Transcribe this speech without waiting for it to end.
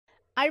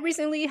I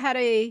recently had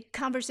a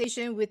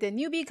conversation with a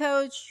newbie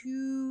coach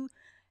who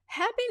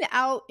had been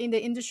out in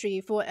the industry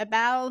for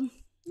about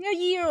a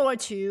year or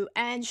two,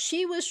 and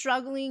she was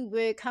struggling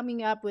with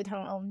coming up with her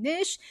own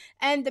niche.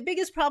 And the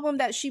biggest problem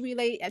that she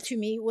relayed to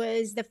me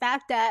was the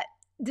fact that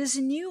this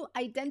new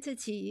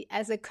identity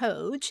as a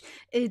coach,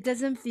 it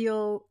doesn't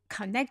feel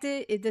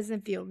connected, it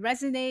doesn't feel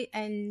resonate,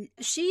 and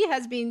she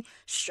has been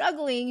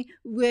struggling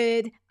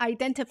with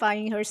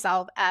identifying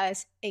herself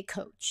as a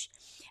coach.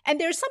 And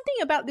there's something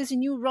about this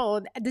new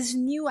role, this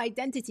new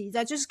identity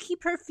that just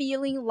keep her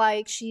feeling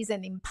like she's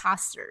an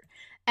imposter.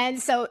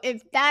 And so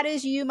if that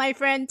is you, my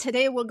friend,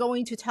 today we're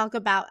going to talk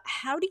about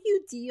how do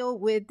you deal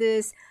with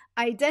this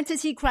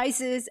identity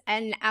crisis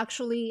and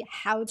actually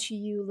how do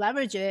you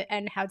leverage it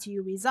and how do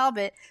you resolve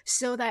it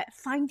so that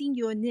finding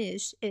your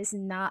niche is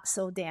not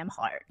so damn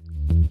hard.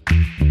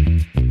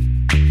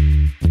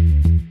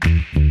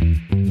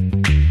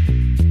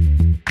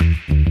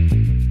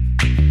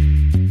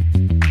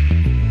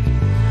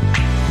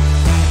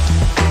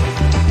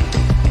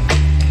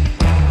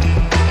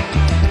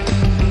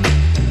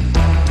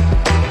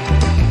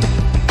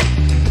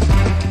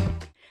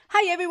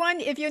 Hi everyone,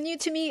 if you're new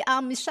to me,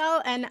 I'm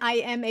Michelle and I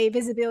am a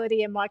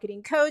visibility and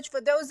marketing coach.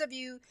 For those of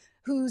you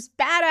who's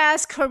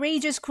badass,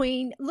 courageous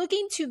queen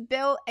looking to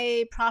build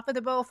a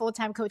profitable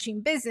full-time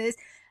coaching business,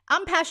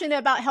 I'm passionate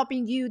about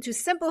helping you to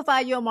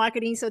simplify your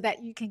marketing so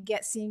that you can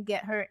get seen,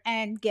 get heard,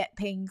 and get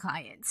paying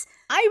clients.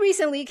 I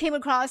recently came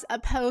across a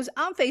post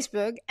on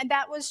Facebook and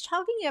that was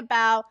talking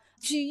about,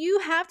 do you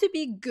have to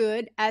be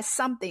good at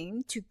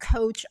something to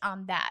coach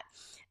on that?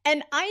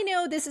 And I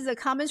know this is a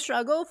common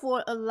struggle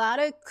for a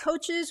lot of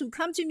coaches who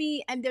come to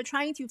me and they're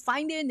trying to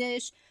find their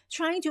niche,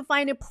 trying to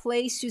find a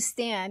place to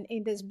stand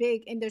in this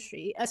big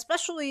industry,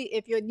 especially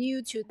if you're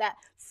new to that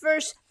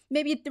first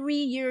maybe 3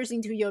 years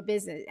into your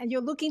business and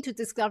you're looking to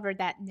discover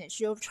that niche.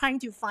 You're trying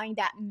to find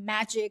that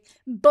magic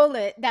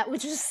bullet that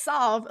would just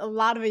solve a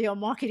lot of your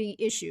marketing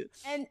issue.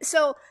 And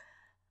so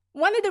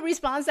one of the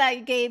responses I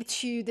gave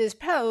to this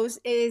post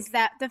is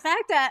that the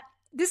fact that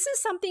this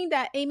is something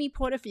that Amy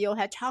Porterfield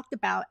had talked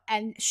about,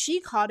 and she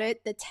called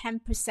it the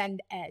 10%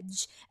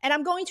 edge. And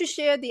I'm going to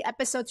share the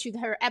episode to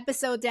her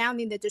episode down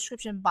in the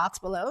description box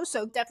below,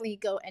 so definitely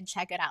go and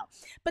check it out.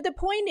 But the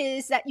point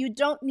is that you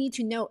don't need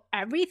to know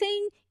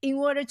everything in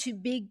order to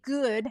be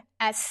good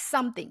at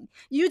something.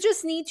 You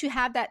just need to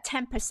have that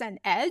 10%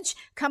 edge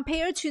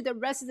compared to the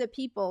rest of the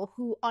people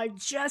who are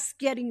just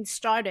getting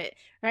started,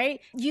 right?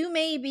 You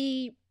may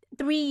be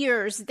 3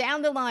 years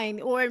down the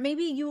line, or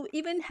maybe you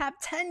even have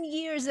 10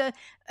 years of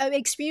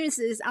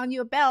experiences on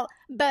your belt,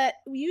 but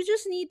you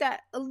just need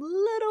that a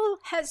little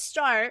head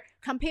start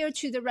compared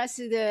to the rest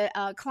of the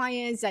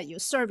clients that you're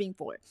serving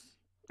for.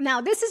 Now,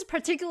 this is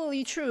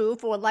particularly true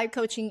for life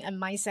coaching and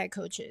mindset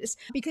coaches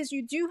because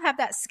you do have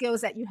that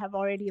skills that you have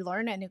already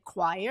learned and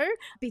acquired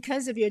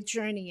because of your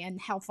journey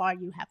and how far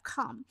you have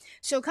come.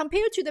 So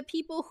compared to the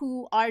people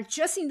who are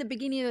just in the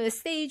beginning of the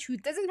stage, who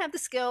doesn't have the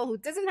skill, who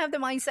doesn't have the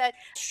mindset,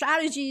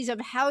 strategies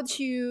of how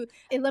to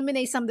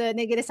eliminate some of the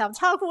negative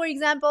self-talk, for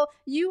example,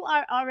 you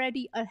are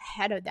already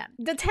ahead of them.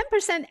 The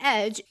 10%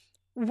 edge,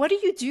 what do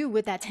you do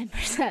with that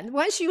 10%?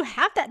 Once you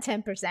have that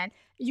 10%,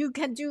 you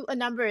can do a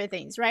number of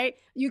things, right?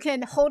 You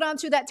can hold on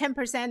to that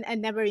 10%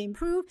 and never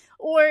improve.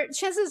 Or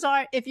chances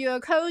are, if you're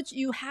a coach,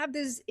 you have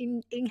this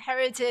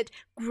inherited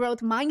growth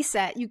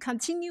mindset. You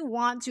continue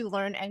want to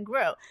learn and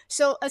grow.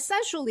 So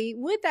essentially,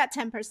 with that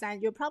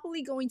 10%, you're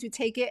probably going to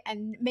take it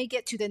and make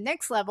it to the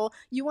next level.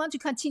 You want to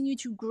continue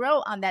to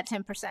grow on that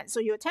 10%. So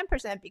your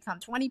 10% become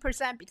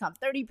 20%, become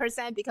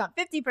 30%, become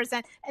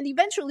 50%, and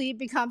eventually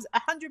becomes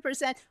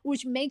 100%,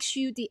 which makes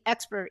you the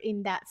expert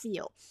in that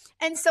field.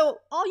 And so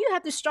all you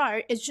have to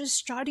start is just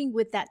starting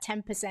with that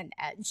 10%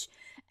 edge.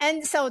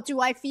 And so do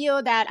I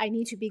feel that I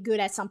need to be good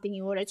at something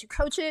in order to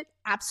coach it?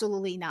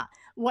 Absolutely not.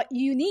 What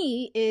you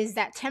need is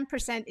that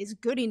 10% is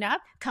good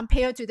enough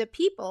compared to the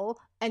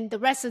people and the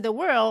rest of the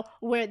world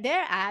where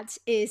they're at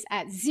is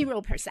at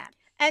 0%.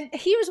 And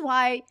here's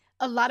why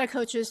a lot of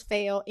coaches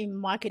fail in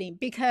marketing,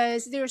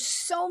 because there's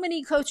so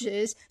many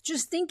coaches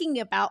just thinking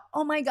about,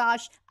 oh my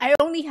gosh, I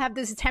only have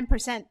this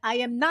 10%. I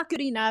am not good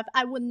enough.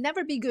 I will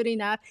never be good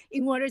enough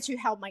in order to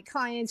help my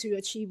clients to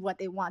achieve what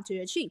they want to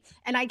achieve.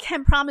 And I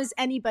can't promise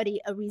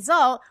anybody a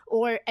result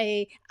or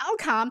a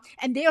outcome.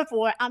 And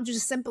therefore, I'm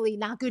just simply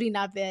not good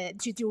enough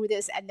to do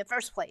this in the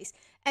first place.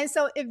 And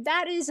so if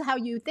that is how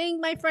you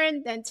think, my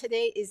friend, then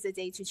today is the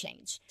day to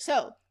change.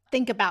 So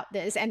think about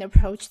this and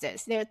approach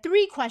this. There are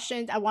 3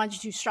 questions I want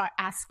you to start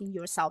asking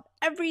yourself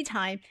every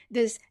time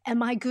this,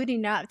 am I good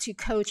enough to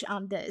coach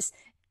on this?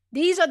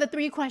 These are the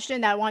 3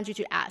 questions that I want you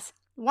to ask.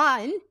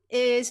 1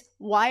 is,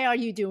 why are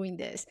you doing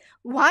this?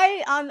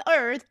 Why on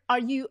earth are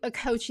you a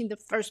coach in the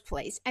first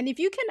place? And if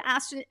you can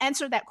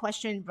answer that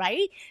question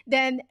right,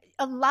 then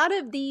a lot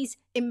of these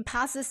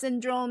imposter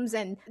syndromes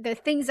and the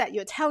things that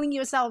you're telling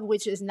yourself,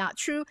 which is not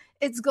true,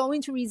 it's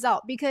going to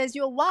result because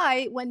your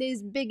why, when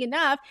it's big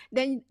enough,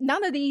 then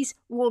none of these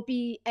will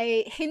be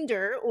a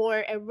hinder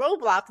or a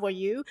roadblock for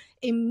you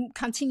in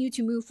continue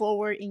to move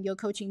forward in your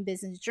coaching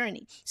business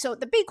journey. So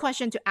the big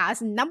question to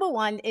ask, number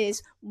one,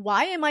 is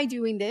why am I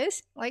doing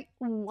this? Like,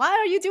 why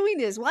are you doing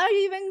this? Why are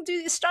you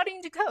even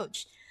starting to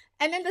coach?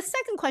 And then the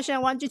second question I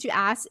want you to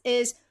ask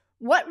is,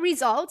 what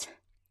result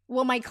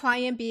will my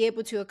client be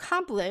able to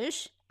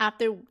accomplish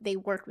after they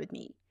work with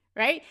me,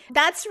 right?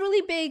 That's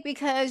really big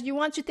because you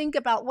want to think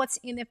about what's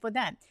in it for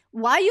them.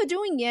 Why you're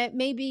doing it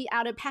may be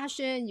out of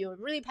passion. You're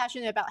really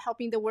passionate about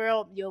helping the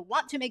world. You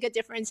want to make a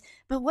difference,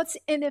 but what's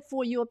in it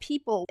for your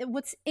people?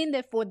 What's in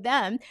it for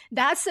them?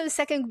 That's the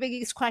second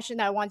biggest question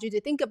I want you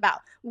to think about.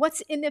 What's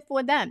in it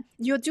for them?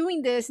 You're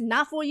doing this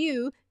not for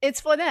you,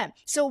 it's for them.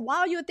 So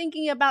while you're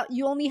thinking about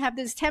you only have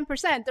this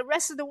 10%, the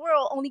rest of the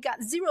world only got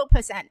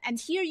 0%. And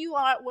here you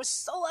are, we're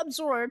so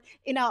absorbed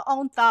in our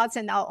own thoughts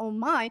and our own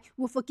mind,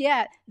 we'll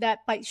forget that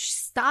by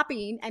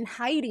stopping and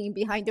hiding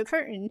behind the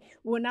curtain,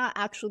 we're not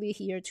actually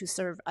here to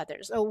serve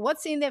others. So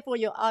what's in there for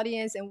your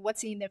audience and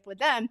what's in there for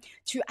them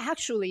to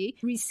actually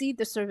receive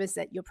the service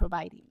that you're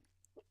providing?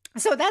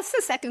 So that's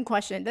the second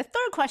question. The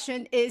third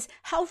question is,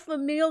 how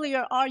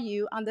familiar are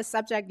you on the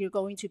subject you're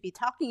going to be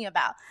talking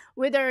about?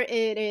 Whether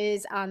it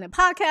is on a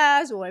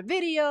podcast or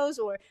videos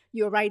or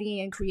you're writing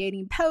and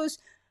creating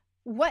posts,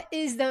 what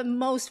is the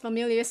most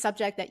familiar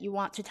subject that you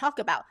want to talk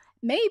about?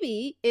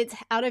 Maybe it's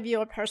out of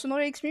your personal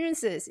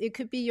experiences. It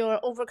could be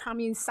you're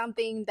overcoming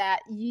something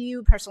that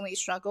you personally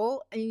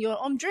struggle in your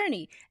own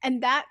journey.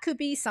 And that could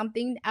be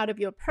something out of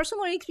your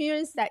personal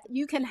experience that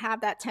you can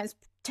have that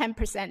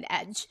 10%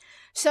 edge.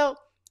 So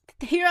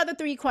here are the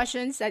three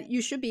questions that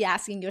you should be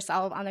asking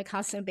yourself on a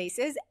constant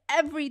basis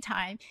every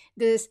time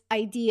this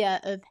idea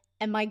of,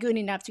 am I good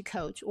enough to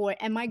coach? Or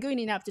am I good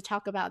enough to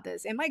talk about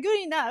this? Am I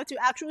good enough to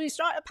actually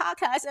start a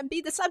podcast and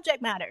be the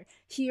subject matter?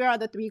 Here are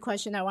the three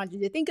questions I want you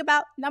to think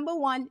about. Number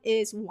one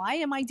is, why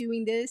am I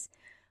doing this?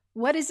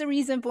 What is the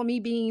reason for me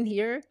being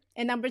here?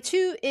 And number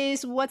two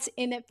is, what's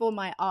in it for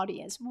my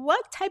audience?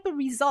 What type of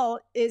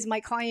result is my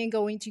client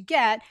going to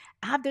get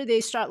after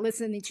they start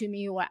listening to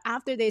me or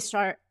after they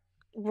start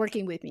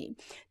working with me?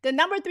 The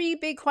number three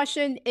big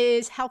question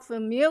is, how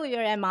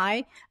familiar am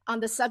I on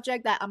the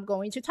subject that I'm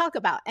going to talk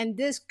about? And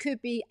this could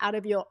be out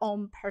of your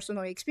own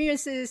personal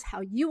experiences,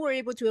 how you were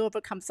able to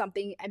overcome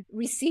something and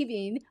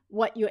receiving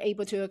what you're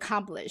able to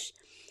accomplish.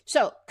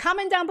 So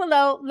comment down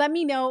below. Let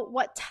me know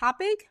what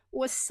topic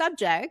or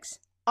subjects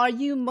are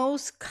you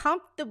most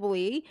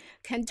comfortably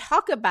can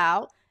talk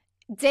about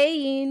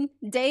day in,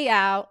 day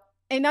out.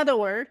 In other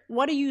words,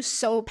 what are you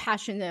so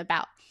passionate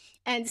about?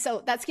 And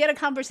so let's get a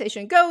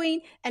conversation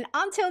going. And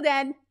until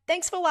then,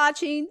 thanks for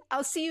watching.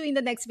 I'll see you in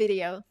the next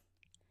video.